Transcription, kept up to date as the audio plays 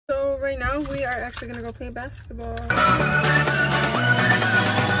right now we are actually gonna go play basketball. So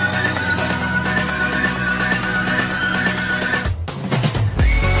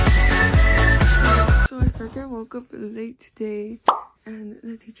I freaking woke up late today and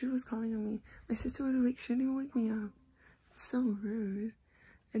the teacher was calling on me. My sister was awake, she didn't wake me up. It's so rude.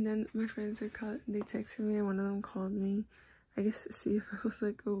 And then my friends were they texted me and one of them called me, I guess to see if I was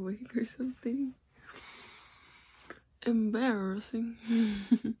like awake or something. Embarrassing.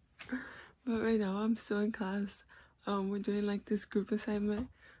 But right now I'm still in class. We're doing like this group assignment.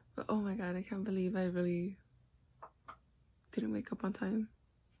 But oh my god, I can't believe I really didn't wake up on time.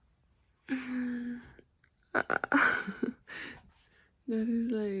 That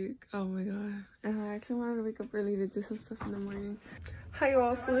is like, oh my god. And I actually wanted to wake up early to do some stuff in the morning. Hi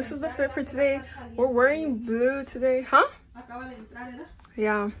y'all, so this is the fit for today. We're wearing blue today, huh?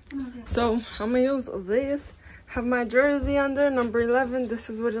 Yeah. So I'm gonna use this. Have my jersey under, number 11. This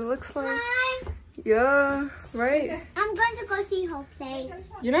is what it looks like. Hi. Yeah, right? I'm going to go see her play.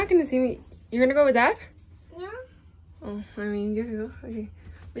 You're not gonna see me. You're gonna go with Dad? Yeah. Oh, I mean, you can go. Okay.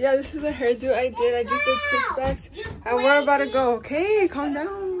 But yeah, this is the hairdo I did. I just did switchbacks. And we're about to go. Okay, calm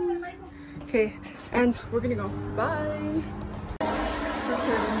down. Okay, and we're gonna go. Bye.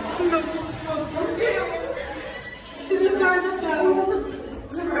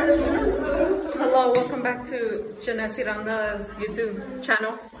 Hello, welcome back to Jannett Siranda's YouTube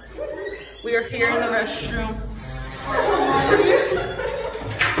channel. We are here in the restroom.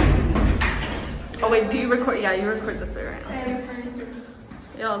 Oh wait, do you record? Yeah, you record this way right now.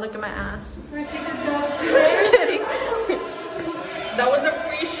 Yo, look at my ass. Just kidding. That was a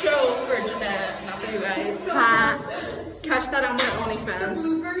free show for Jannett, not for you guys. Ha. Catch that on my OnlyFans.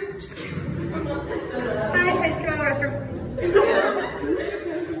 Just kidding. Hi, I just came out of the restroom. Yeah.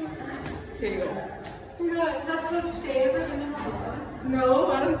 Here you go.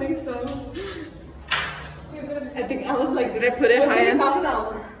 No, I don't think so. I think I was like, did I put it high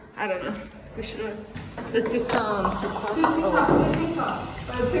enough? I don't know. We should have. Let's do some TikTok.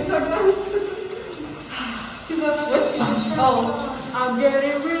 Oh, I'm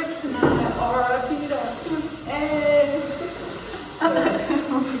getting rich tonight.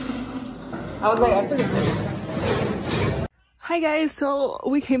 I was like, I forget. Hi guys, so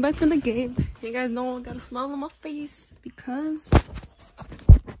we came back from the game. You guys know I got a smile on my face because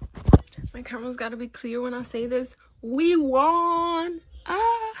my camera's gotta be clear when I say this. We won!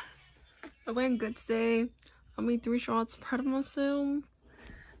 Ah! I went good today. I made 3 shots, proud of myself.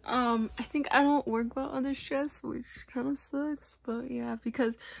 I think I don't work well under stress, which kind of sucks, but yeah,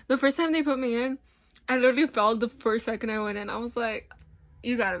 because the first time they put me in, I literally fell the first second I went in. I was like,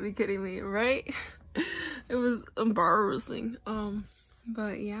 you gotta be kidding me, right? It was embarrassing.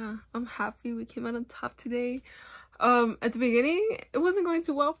 But yeah, I'm happy we came out on top today. At the beginning, it wasn't going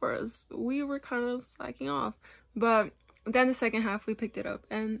too well for us. We were kind of slacking off, but then the second half we picked it up,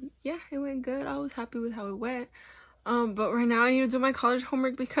 and yeah, it went good. I was happy with how it went. But right now I need to do my college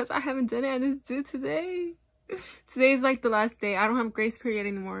homework because I haven't done it and it's due today. Today is like the last day. I don't have grace period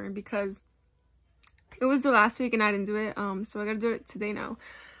anymore because it was the last week and I didn't do it. So I gotta do it today now.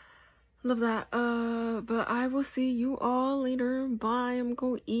 Love that. But I will see you all later. Bye. I'm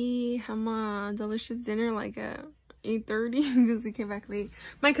gonna eat, have my delicious dinner like at 8:30 because we came back late.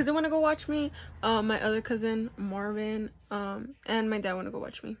 My cousin wanna go watch me, my other cousin Marvin, and my dad wanna go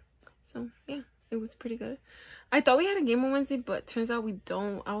watch me. So yeah, it was pretty good. I thought we had a game on Wednesday, but turns out we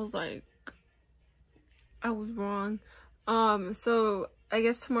don't. I was like, I was wrong. So I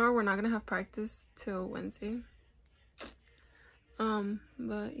guess tomorrow we're not gonna have practice till Wednesday.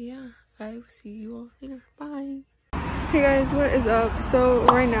 But yeah, I will see you all later. Bye. Hey guys, what is up? So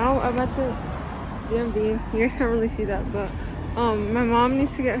right now I'm at the DMV. You guys can't really see that, but my mom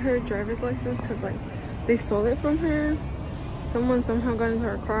needs to get her driver's license because like they stole it from her. Someone somehow got into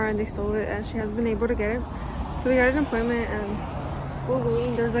her car and they stole it, and she hasn't been able to get it. So we got an appointment and we're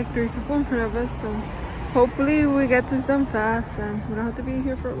waiting. There's like 3 people in front of us, so hopefully we get this done fast and we don't have to be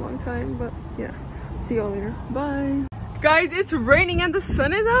here for a long time. But yeah, see y'all later. Bye. Guys, it's raining and the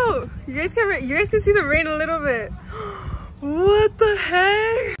sun is out. You guys can see the rain a little bit. What the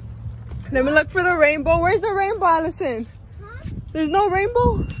heck? Let me look for the rainbow. Where's the rainbow, Allison? Huh? There's no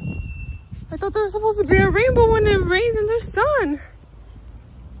rainbow? I thought there was supposed to be a rainbow when it rains and there's sun.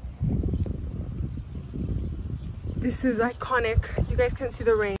 This is iconic. You guys can see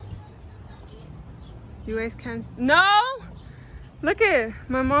the rain. You guys can't. No! Look at it.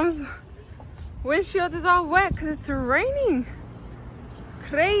 My mom's windshield is all wet because it's raining.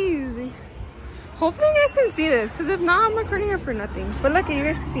 Crazy. Hopefully you guys can see this, because if not, I'm recording it for nothing. But look, you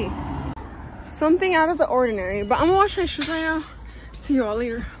guys can see something out of the ordinary. But I'm gonna wash my shoes right now See you all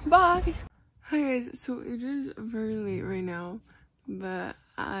later. Bye. Hi guys, so it is very late right now, but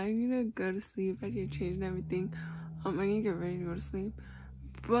I need to go to sleep. I need to change and everything. I need to get ready to go to sleep.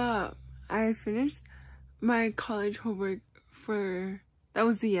 But I finished my college homework that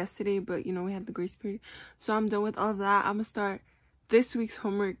was yesterday, but you know, we had the grace period. So I'm done with all of that. I'm gonna start this week's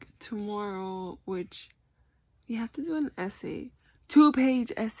homework tomorrow, which you have to do an essay.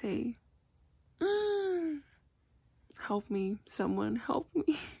 2-page essay. Help me, someone help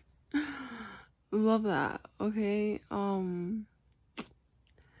me. Love that. Okay, but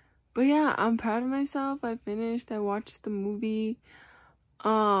yeah, I'm proud of myself. I finished. I watched the movie.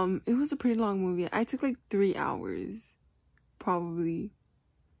 It was a pretty long movie. I took like 3 hours probably,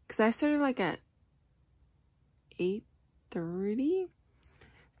 because I started like at 8:30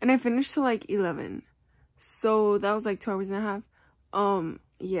 and I finished till like 11, so that was like 2 hours and a half.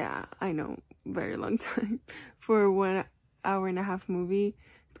 Yeah, I know, very long time for a 1 hour and a half movie,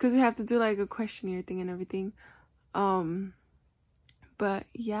 because we have to do like a questionnaire thing and everything. But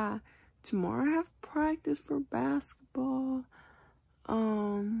yeah, tomorrow I have practice for basketball.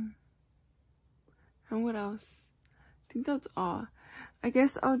 And what else? I think that's all. I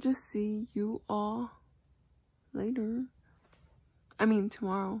guess I'll just see you all later. I mean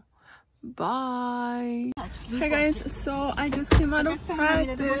tomorrow. Bye. Hey guys, so I just came out of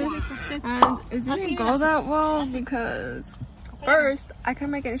practice and it didn't go that well, because first, I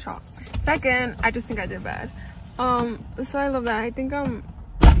couldn't make any shot. Second, I just think I did bad. So I love that. I think I'm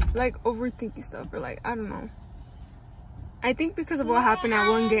like overthinking stuff, or like, I don't know. I think because of what happened at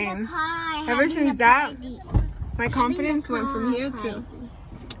one game, ever since that, my confidence went from here to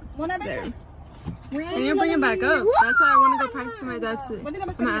there. And you bring it back up. That's why I want to go practice with my dad today. I'm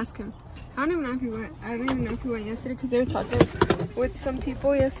gonna ask him. I don't even know if he went. I don't even know if he went yesterday, because they were talking with some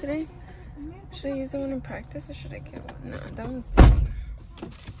people yesterday. Should I use the one in practice, or should I get one? No, that one's different.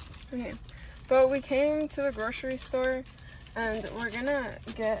 Okay, but we came to the grocery store and we're gonna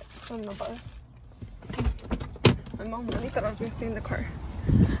get some nopal. My mom really thought I was gonna stay in the car.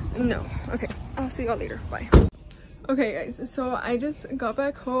 No. Okay, I'll see y'all later. Bye. Okay guys, so I just got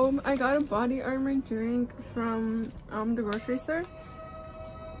back home. I got a body armor drink from the grocery store.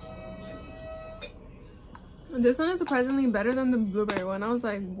 This one is surprisingly better than the blueberry one. I was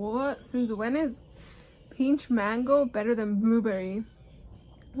like, what? Since when is peach mango better than blueberry?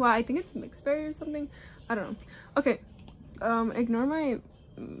 Well, I think it's mixed berry or something. I don't know. Okay, ignore my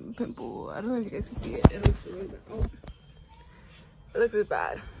pimple. I don't know if you guys can see it. It looks really bad. Oh, it looks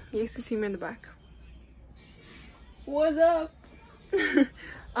bad. You guys can see me in the back. What's up?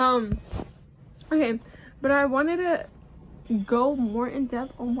 Okay, but I wanted to go more in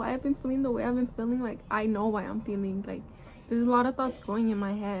depth on why I've been feeling the way I've been feeling. Like, I know why I'm feeling. Like, there's a lot of thoughts going in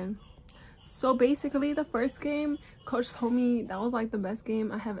my head. So basically, the first game, coach told me that was like the best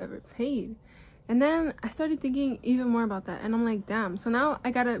game I have ever played. And then I started thinking even more about that, and I'm like, damn, so now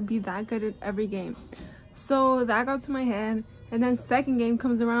I gotta be that good at every game. So that got to my head. And then second game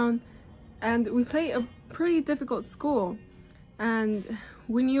comes around and we play a pretty difficult school, and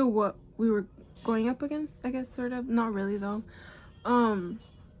we knew what we were going up against, I guess, sort of. Not really though. But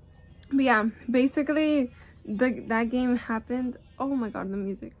yeah, basically that game happened. Oh my god, the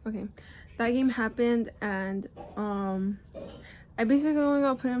music. Okay, that game happened, and I basically only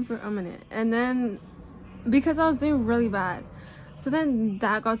got put in for a minute, and then because I was doing really bad, so then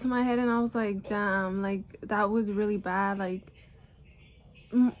that got to my head and I was like, damn, like that was really bad. Like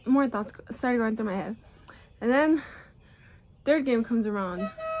more thoughts started going through my head. And then third game comes around,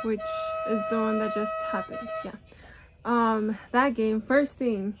 which is the one that just happened. Yeah, that game, first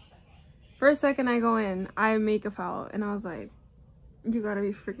second I go in, I make a foul, and I was like, you gotta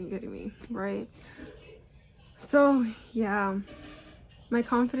be freaking kidding me, right? So yeah, my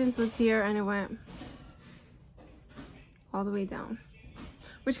confidence was here and it went all the way down,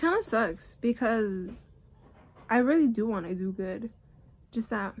 which kind of sucks because I really do want to do good,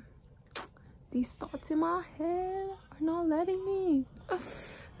 just that these thoughts in my head are not letting me.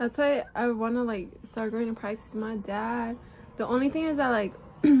 That's why I want to like start going to practice with my dad. The only thing is that like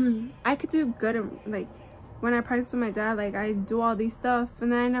I could do good in, like when I practice with my dad, like I do all these stuff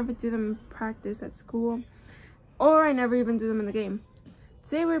and then I never do them in practice at school, or I never even do them in the game.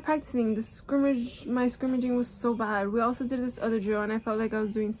 Today we were practicing the scrimmage. My scrimmaging was so bad. We also did this other drill and I felt like I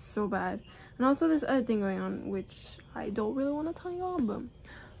was doing so bad, and also this other thing going on which I don't really want to tell you all, but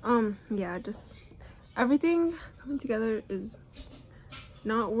yeah, just everything coming together is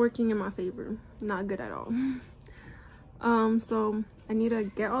not working in my favor. Not good at all. So I need to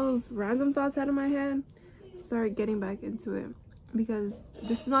get all those random thoughts out of my head, start getting back into it, because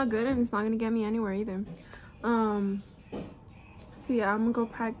this is not good and it's not gonna get me anywhere either. So yeah, I'm gonna go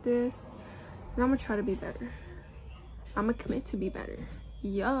practice and I'm gonna try to be better. I'm gonna commit to be better.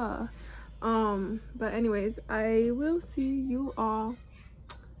 Yeah. But anyways, I will see you all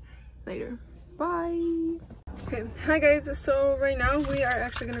later. Bye. Okay, hi guys. So right now we are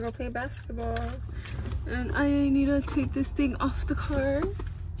actually gonna go play basketball, and I need to take this thing off the car,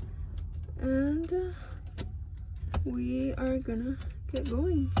 and we are gonna get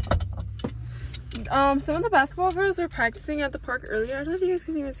going. Some of the basketball girls were practicing at the park earlier. I don't know if you guys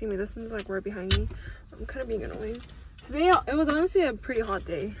can even see me. This one's like right behind me. I'm kind of being annoying. Today it was honestly a pretty hot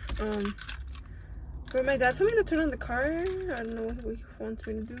day. But my dad told me to turn on the car. I don't know what he wants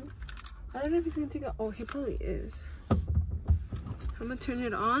me to do. I don't know if he's gonna take it. Oh, he probably is. I'm gonna turn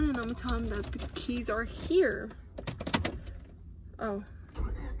it on and I'm gonna tell him that the keys are here. Oh,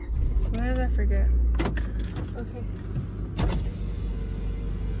 why did I forget? Okay.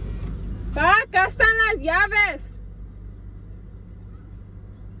 Pa, acá están las llaves.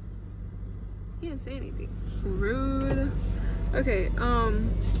 He didn't say anything. Rude. Okay,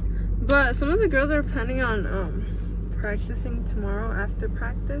 but some of the girls are planning on practicing tomorrow after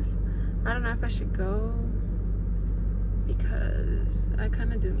practice. I don't know if I should go because I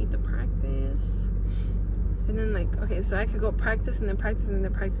kind of do need to practice. And then like, okay, so I could go practice and then practice and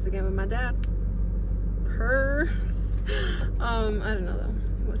then practice again with my dad. I don't know though.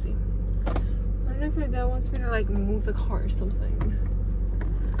 We'll see. I don't know if my dad wants me to like move the car or something.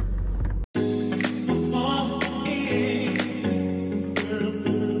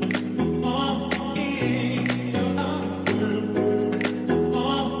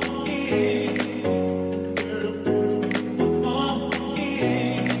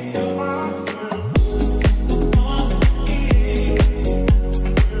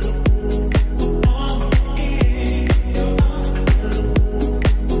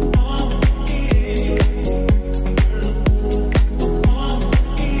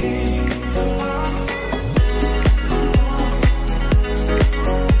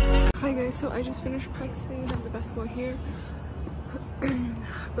 I just finished practicing of the basketball here,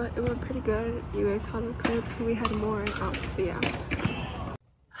 but it went pretty good. You guys saw the clips. We had more out, but yeah.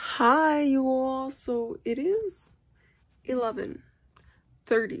 Hi you all. So it is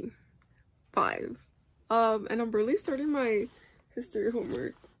 11:35, and I'm barely starting my history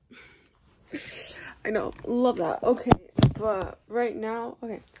homework. I know, love that. Okay, but right now,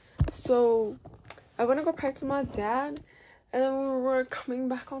 okay, so I want to go practice with my dad. And then when we were coming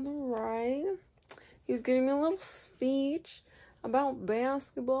back on the ride, he was giving me a little speech about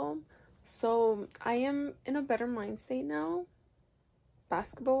basketball. So I am in a better mind state now,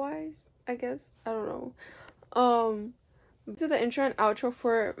 basketball-wise, I guess. I don't know. To the intro and outro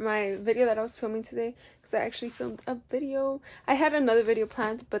for my video that I was filming today, because I actually filmed a video. I had another video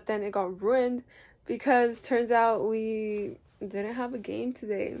planned, but then it got ruined because turns out we didn't have a game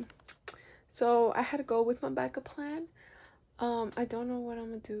today. So I had to go with my backup plan. I don't know what I'm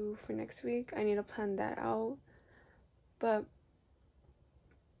gonna do for next week. I need to plan that out. But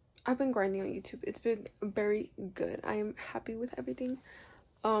I've been grinding on YouTube. It's been very good. I am happy with everything.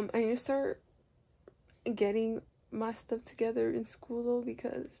 I need to start getting my stuff together in school though,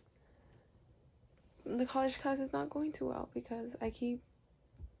 because the college class is not going too well because it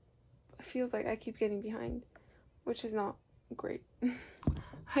feels like I keep getting behind, which is not great.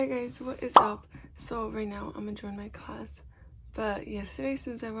 Hi guys, what is up? So right now I'm enjoying my class. But yesterday,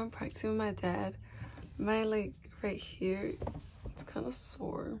 since I went practicing with my dad, my like right here, it's kind of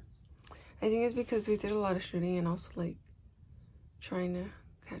sore. I think it's because we did a lot of shooting and also like trying to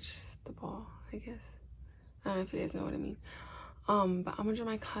catch the ball, I guess. I don't know if you guys know what I mean. But I'm gonna join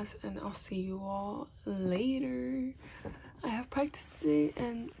my class and I'll see you all later. I have practiced today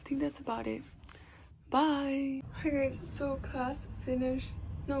and I think that's about it. Bye. Hi guys, so class finished.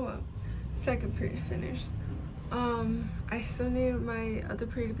 No, second period finished. I still need my other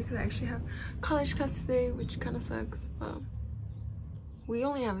period because I actually have college class today, which kind of sucks, but we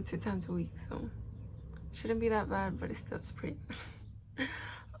only have it 2 times a week, so shouldn't be that bad, but it's pretty bad.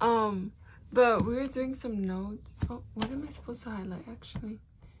 But we were doing some notes. Oh, what am I supposed to highlight actually?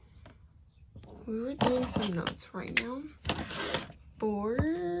 We were doing some notes right now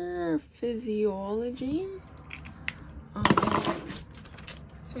for physiology.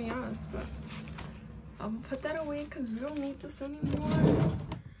 So yes, but I'm gonna put that away because we don't need this anymore.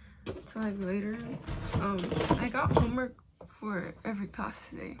 So like later, I got homework for every class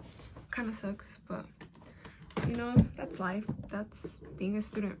today. Kind of sucks, but you know, that's life. That's being a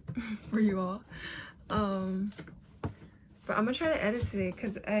student for you all. But I'm gonna try to edit today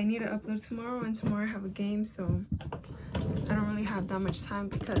because I need to upload tomorrow, and tomorrow I have a game, so I don't really have that much time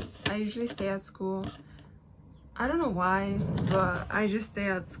because I usually stay at school I don't know why, but I just stay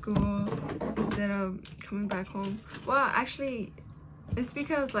at school instead of coming back home. Well, actually, it's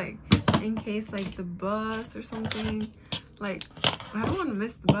because like in case like the bus or something, like I don't want to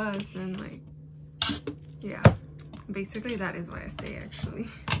miss the bus, and like yeah, basically that is why I stay. Actually,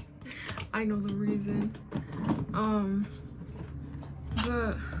 I know the reason.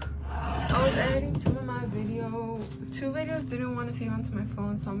 But I was editing some of my video. 2 videos didn't want to save onto my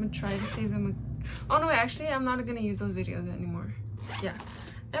phone, so I'm gonna try to save them. Oh no, wait, actually I'm not gonna use those videos anymore. Yeah,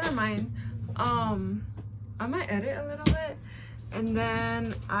 never mind. I might edit a little bit, and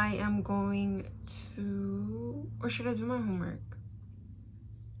then I am going to, or should I do my homework?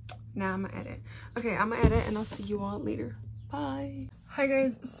 Nah, I'm gonna edit. Okay, I'm gonna edit and I'll see you all later. Bye. Hi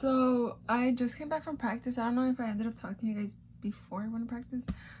guys, so I just came back from practice. I don't know if I ended up talking to you guys before I went to practice,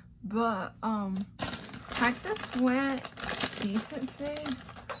 but practice went decent today.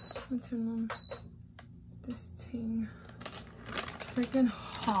 Let me turn on this thing. It's freaking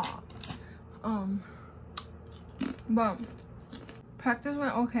hot. But practice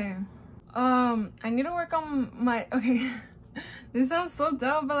went okay. I need to work on my, okay, this sounds so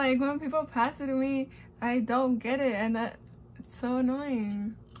dumb, but like when people pass it to me, I don't get it, and it's so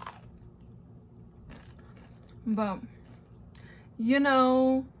annoying. But you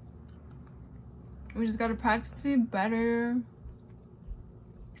know, we just gotta practice to be better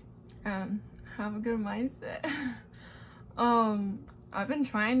and have a good mindset. I've been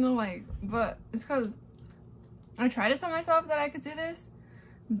trying to like, but it's because I try to tell myself that I could do this,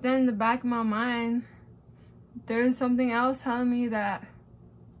 then in the back of my mind there's something else telling me that,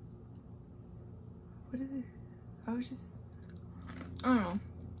 what is it? I don't know,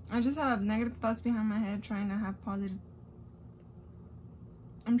 I just have negative thoughts behind my head trying to have positive.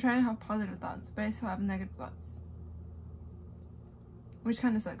 I'm trying to have positive thoughts, but I still have negative thoughts, which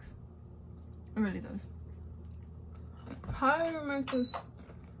kind of sucks. It really does. How do I remember this?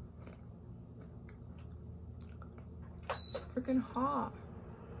 Freaking hot.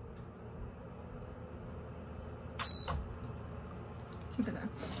 Keep it there.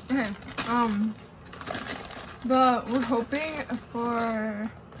 Okay. But we're hoping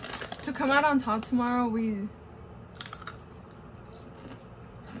to come out on top tomorrow. It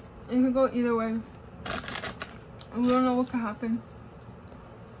could go either way. We don't know what could happen.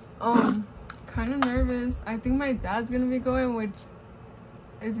 Kind of nervous. I think my dad's gonna be going, which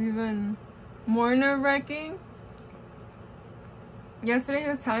is even more nerve-wracking. Yesterday he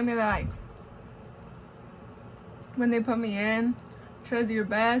was telling me that like when they put me in, try to do your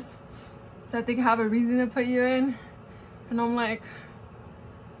best so that they can have a reason to put you in, and I'm like,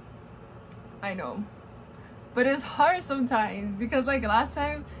 I know, but it's hard sometimes because like last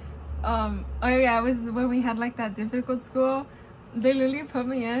time, oh yeah, it was when we had like that difficult school. They literally put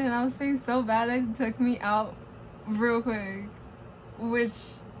me in and I was feeling so bad that they took me out real quick, which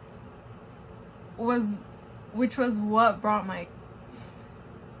was what brought my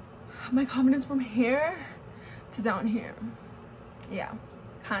confidence from here to down here. Yeah,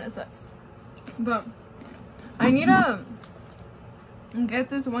 kind of sucks. But I need to get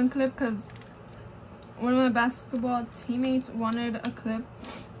this one clip because one of my basketball teammates wanted a clip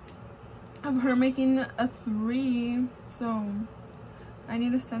of her making a 3, so I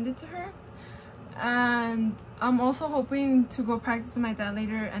need to send it to her. And I'm also hoping to go practice with my dad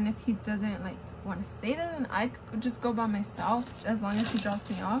later, and if he doesn't like want to stay there, then I could just go by myself as long as he drops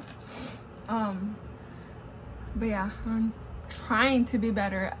me off. But yeah, I'm trying to be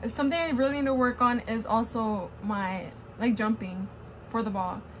better. Something I really need to work on is also my like jumping for the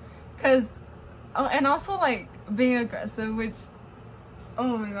ball, because and also like being aggressive, which,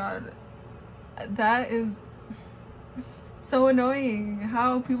 oh my god, that is so annoying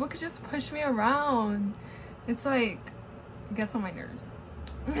how people could just push me around. It's like, it gets on my nerves.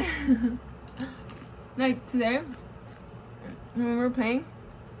 Like today when we were playing,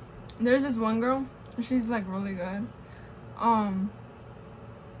 there's this one girl, she's like really good.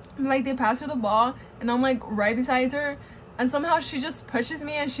 Like they pass her the ball and I'm like right beside her, and somehow she just pushes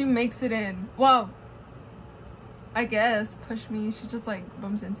me and she makes it in. Well, I guess push me, she just like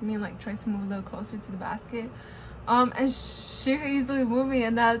bumps into me and like tries to move a little closer to the basket. And she could easily move me,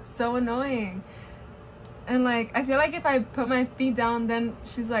 and that's so annoying. And like I feel like if I put my feet down, then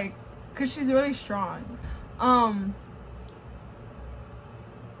she's like, because she's really strong,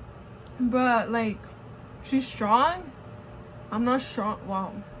 but like she's strong, I'm not strong.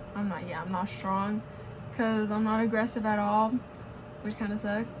 Well, I'm not strong because I'm not aggressive at all, which kind of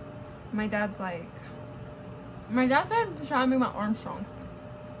sucks. My dad's said to try to make my arm strong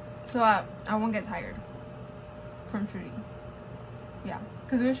so I won't get tired from shooting. Yeah,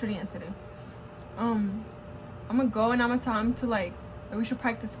 because we were shooting yesterday. I'm gonna go and I'm gonna tell him to like we should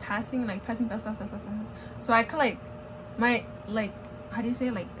practice passing, like passing fast, so I could like my like, how do you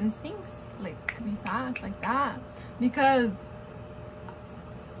say, like instincts like to be fast like that, because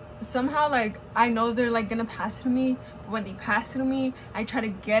somehow like I know they're like gonna pass it to me, but when they pass it to me I try to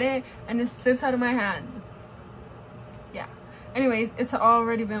get it and it slips out of my hand. Yeah, anyways, it's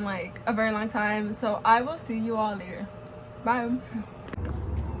already been like a very long time, so I will see you all later. Bye.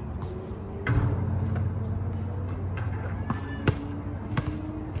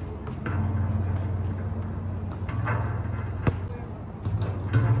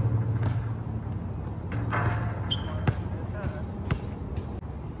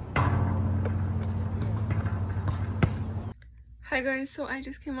 Hi guys, so I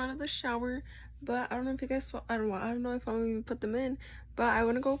just came out of the shower, but I don't know if you guys saw, I don't know if I'm gonna even put them in, but I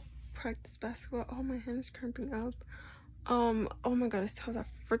want to go practice basketball. Oh, my hand is cramping up. Oh my god, I still have that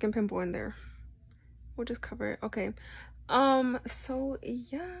freaking pimple in there. We'll just cover it. Okay. So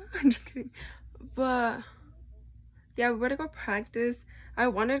yeah, I'm just kidding, but yeah, we better go practice. I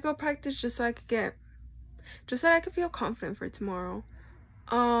wanted to go practice just so I could get, just so that I could feel confident for tomorrow.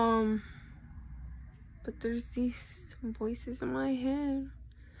 But there's these voices in my head,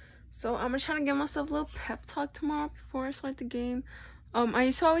 so I'm gonna try to give myself a little pep talk tomorrow before I start the game. I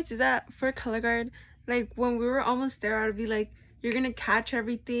used to always do that for color guard. Like when we were almost there, I'd be like, you're gonna catch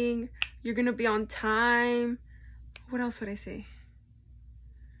everything, you're gonna be on time. What else would I say?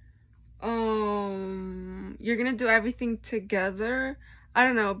 You're gonna do everything together. I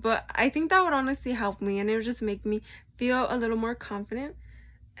don't know, but I think that would honestly help me, and it would just make me feel a little more confident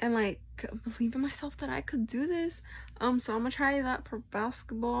and like believe in myself that I could do this. So I'm gonna try that for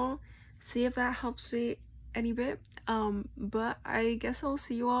basketball, see if that helps me any bit. But I guess I'll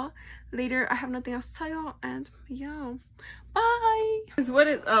see you all later. I have nothing else to tell y'all, and yeah, bye. What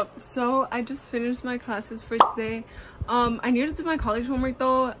is up? So I just finished my classes for today. I need to do my college homework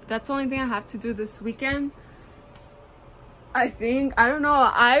though. That's the only thing I have to do this weekend, I think. I don't know,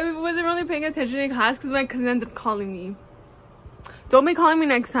 I wasn't really paying attention in class because my cousin ended up calling me. Don't be calling me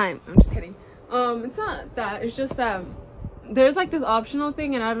next time. I'm just kidding. It's not that. It's just that there's like this optional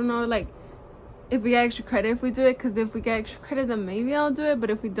thing, and I don't know like if we get extra credit if we do it, because if we get extra credit then maybe I'll do it, but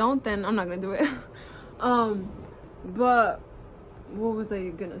if we don't then I'm not gonna do it. But what was I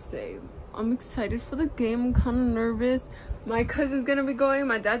gonna say? I'm excited for the game. I'm kind of nervous. My cousin's gonna be going,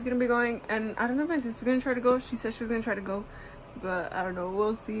 my dad's gonna be going, and I don't know if my sister's gonna try to go. She said she was gonna try to go, but I don't know,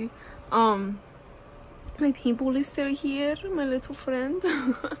 we'll see. My people is still here, my little friend.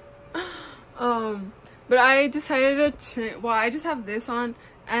 But I decided to well, I just have this on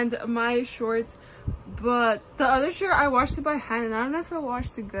and my shorts, but the other shirt I washed it by hand, and I don't know if I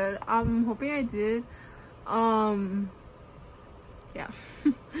washed it good. I'm hoping I did. Yeah.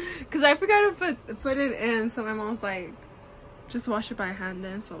 Because I forgot to put it in, so my mom was like, just wash it by hand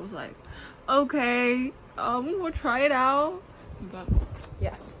then. So I was like, okay, we'll try it out. But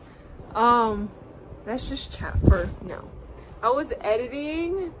yes, let's just chat for now. I was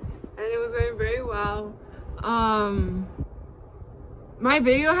editing and it was going very well. My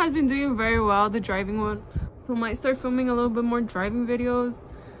video has been doing very well, the driving one, so I might start filming a little bit more driving videos.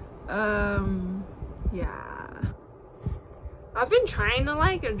 Yeah, I've been trying to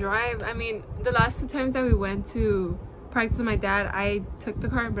like drive. I mean, the last 2 times that we went to practice with my dad, I took the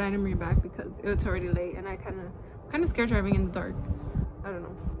car, but I didn't bring it back because it was already late, and I kind of scared driving in the dark. I don't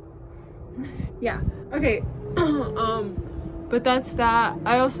know. Yeah, okay. But that's that.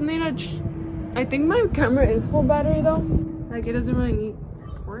 I also need I think my camera is full battery though, like it doesn't really need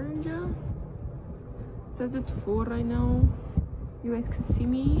orange. It says it's full right now. You guys can see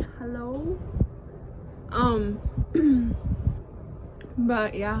me. Hello.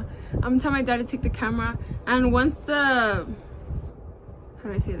 But yeah, I'm gonna tell my dad to take the camera, and once how do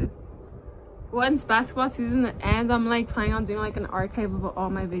I say this, once basketball season ends, I'm like planning on doing like an archive of all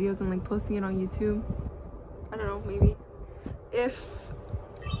my videos and like posting it on YouTube. I don't know, maybe if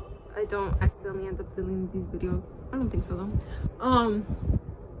I don't accidentally end up deleting these videos. I don't think so though.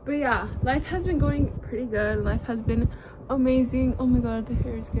 But yeah, life has been going pretty good. Life has been amazing. Oh my god, the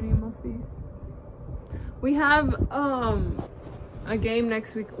hair is getting in my face. We have a game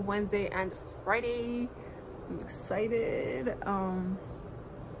next week, Wednesday and Friday. I'm excited.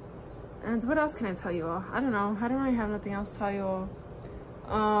 And what else can I tell you all? I don't know. I don't really have nothing else to tell you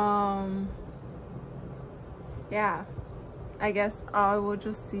all. Yeah, I guess I will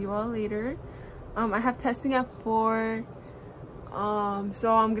just see you all later. I have testing at 4.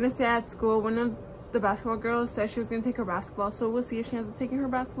 So I'm gonna stay at school. One of the basketball girls said she was gonna take her basketball, so we'll see if she ends up taking her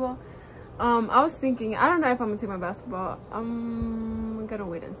basketball. I was thinking, I don't know if I'm gonna take my basketball. I'm gonna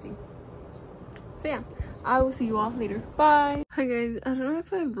wait and see. So yeah, I will see you all later. Bye. Hi guys, I don't know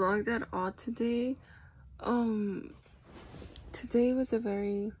if I vlogged at all today. Today was a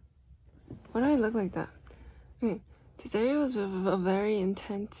very, why do I look like that? Okay, today was a very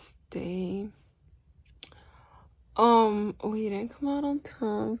intense day. We didn't come out on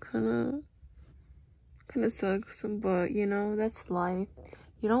top, kind of sucks, but you know, that's life.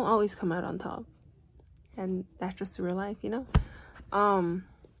 You don't always come out on top, and that's just real life, you know.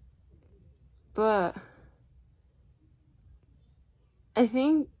 But I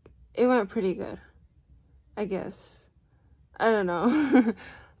think it went pretty good, I guess. I don't know.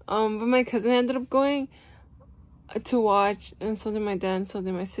 But my cousin ended up going to watch, and so did my dad, and so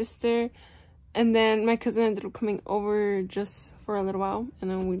did my sister. And then my cousin ended up coming over just for a little while, and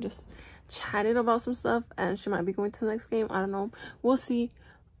then we just chatted about some stuff, and she might be going to the next game. I don't know. We'll see.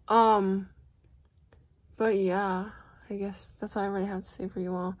 But yeah, I guess that's all I really have to say for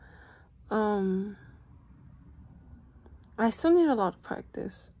you all. I still need a lot of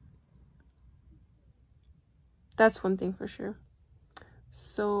practice. That's one thing for sure.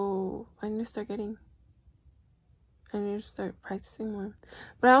 So I need to start practicing more.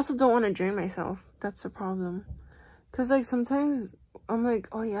 But I also don't want to drain myself. That's the problem. Because like sometimes I'm like,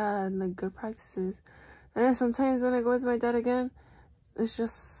 oh yeah, like good practices. And then sometimes when I go with my dad again, it's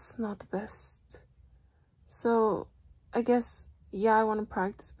just not the best. So I guess, yeah, I want to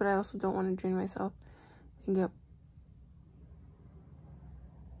practice, but I also don't want to drain myself and get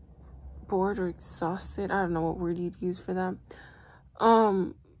bored or exhausted. I don't know what word you'd use for that.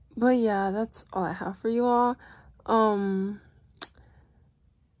 But yeah, that's all I have for you all. I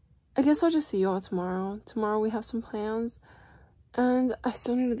guess I'll just see you all tomorrow. Tomorrow we have some plans, and I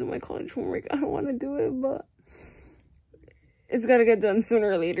still need to do my college homework. I don't want to do it, but it's gotta get done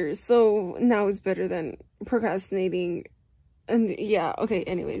sooner or later. So now is better than procrastinating. And yeah, okay,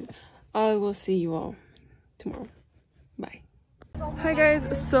 anyways, I will see you all tomorrow. Bye. Hi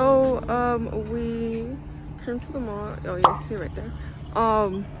guys, so we came to the mall. Oh yeah, see it right there.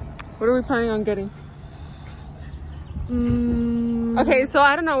 What are we planning on getting? Okay, so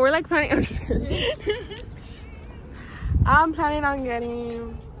I don't know, we're like planning. I'm just kidding. I'm planning on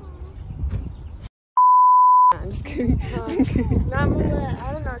getting, I'm just kidding. No,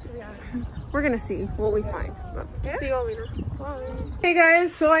 I don't know, to be honest. We're gonna see what we find, but see you all later. Bye. Hey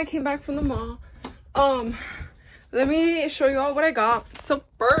guys, so I came back from the mall. Let me show you all what I got. So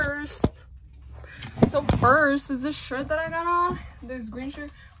first is this shirt that I got on, this green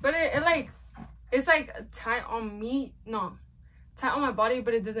shirt, but it's like tight on me, no, tight on my body,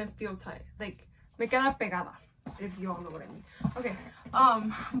 but it doesn't feel tight. Like me queda pegada, if you all know what I mean. Okay,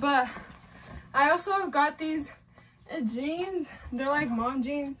 but I also got these jeans. They're like mom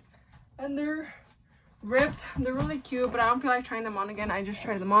jeans, and they're ripped. They're really cute, but I don't feel like trying them on again. I just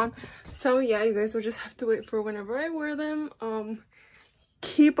tried them on. So yeah, you guys will just have to wait for whenever I wear them.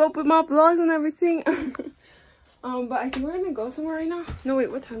 Keep up with my vlogs and everything. But I think we're gonna go somewhere right now. No,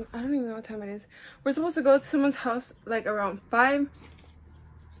 wait, what time? I don't even know what time it is. We're supposed to go to someone's house like around 5.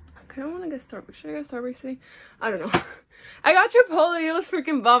 I kind of want to get Starbucks. Should I get Starbucks today? I don't know. I got Chipotle. It was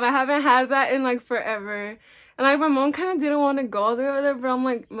freaking bomb. I haven't had that in like forever. And like my mom kind of didn't want to go there, but I'm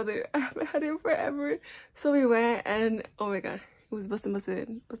like, mother, I haven't had it in forever. So we went, and oh my god, it was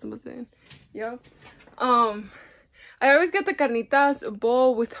bussin'. Yeah. I always get the carnitas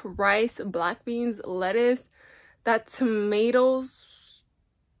bowl with rice, black beans, lettuce, that tomatoes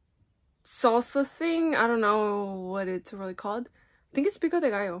salsa thing. I don't know what it's really called. I think it's pico de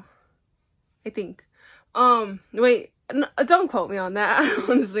gallo. I think. Wait, no, don't quote me on that.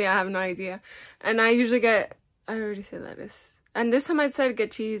 Honestly, I have no idea. And I usually get, I already said lettuce. And this time I decided to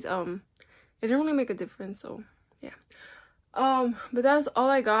get cheese. It didn't really make a difference, so yeah. But that's all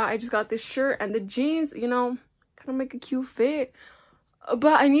I got. I just got this shirt and the jeans, you know, kind of make a cute fit.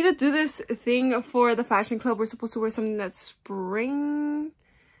 But I need to do this thing for the fashion club. We're supposed to wear something that's spring,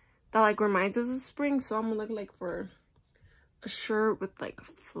 that like reminds us of spring. So I'm gonna look like for a shirt with like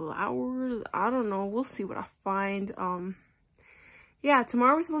flowers. I don't know, we'll see what I find. Yeah,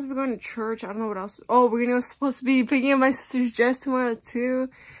 tomorrow we're supposed to be going to church. I don't know what else. Oh, we're supposed to be picking up my sister's dress tomorrow too.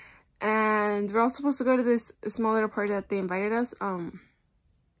 And we're also supposed to go to this small little party that they invited us.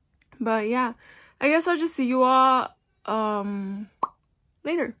 But yeah, I guess I'll just see you all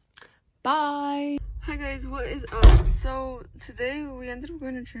later. Bye. Hi guys, what is up? So today we ended up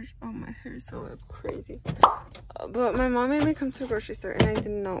going to church. Oh, my hair is so crazy. But my mom made me come to a grocery store, and I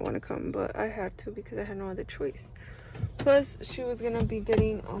did not want to come, but I had to because I had no other choice. Plus she was gonna be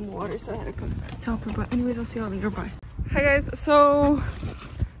getting water, so I had to come to help her. But anyways, I'll see y'all later. Bye. Hi guys, so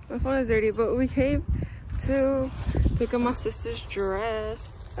my phone is dirty, but we came to pick up my sister's dress.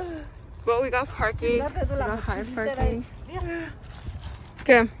 But we got parking. We got high parking.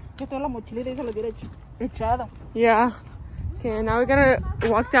 Okay. Yeah. Okay, now we're gonna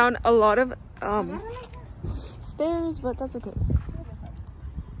walk down a lot of stairs, but that's okay.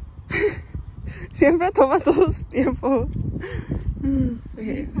 Siempre toma todo su tiempo.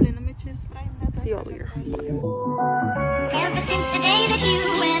 Okay. See you all later. Ever since the day that you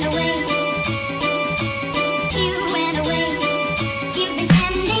went away.